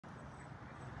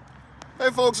Hey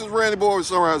folks, it's Randy Boy with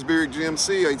Sunrise Beer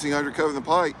GMC 1800 Covenant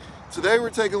Pike. Today we're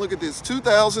taking a look at this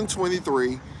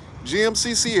 2023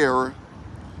 GMC Sierra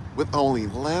with only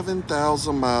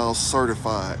 11,000 miles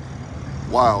certified.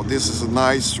 Wow, this is a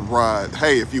nice ride.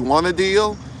 Hey, if you want a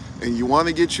deal and you want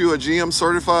to get you a GM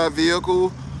certified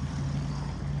vehicle,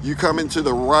 you come into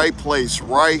the right place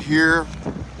right here.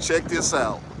 Check this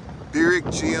out. Buick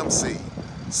GMC,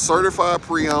 certified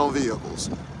pre-owned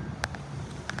vehicles.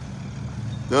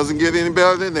 Doesn't get any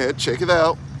better than that. Check it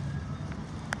out.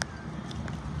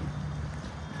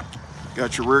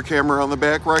 Got your rear camera on the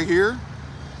back right here.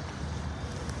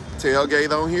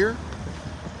 Tailgate on here.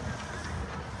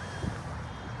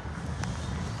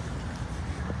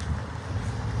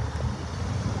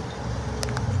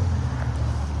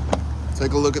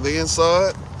 Take a look at the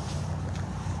inside.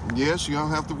 Yes, you don't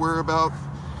have to worry about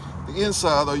the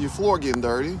inside of your floor getting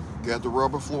dirty. Got the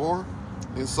rubber floor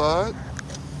inside,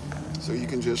 so you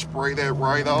can just spray that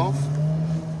right off.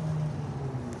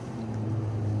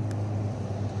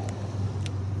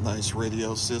 Nice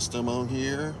radio system on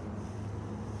here.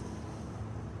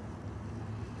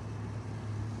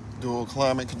 Dual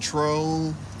climate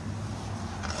control.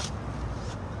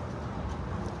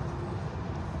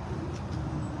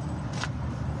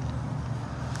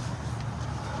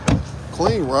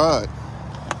 Clean ride.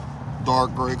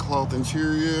 Dark gray cloth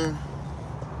interior.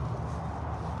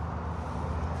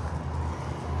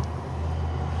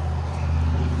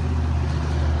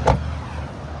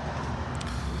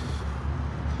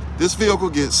 This vehicle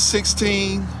gets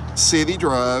 16 city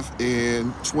drive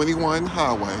and 21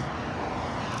 highway.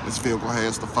 This vehicle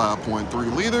has the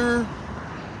 5.3 liter.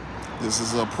 This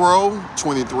is a Pro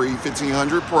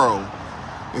 1500 Pro,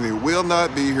 and it will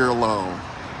not be here long.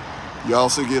 You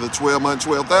also get a 12-month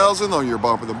 12,000 on your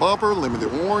bumper-to-bumper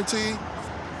limited warranty.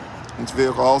 This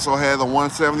vehicle also has a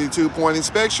 172-point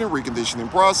inspection,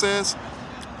 reconditioning process.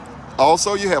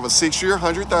 Also, you have a 6-year,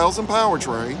 100,000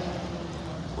 powertrain.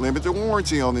 Limited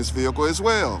warranty on this vehicle as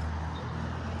well.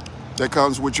 That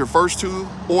comes with your first 2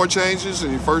 oil changes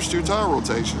and your first 2 tire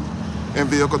rotations and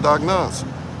vehicle diagnosis.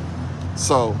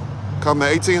 So come to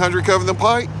 1800 Covenant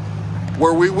Pike,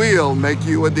 where we will make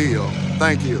you a deal.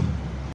 Thank you.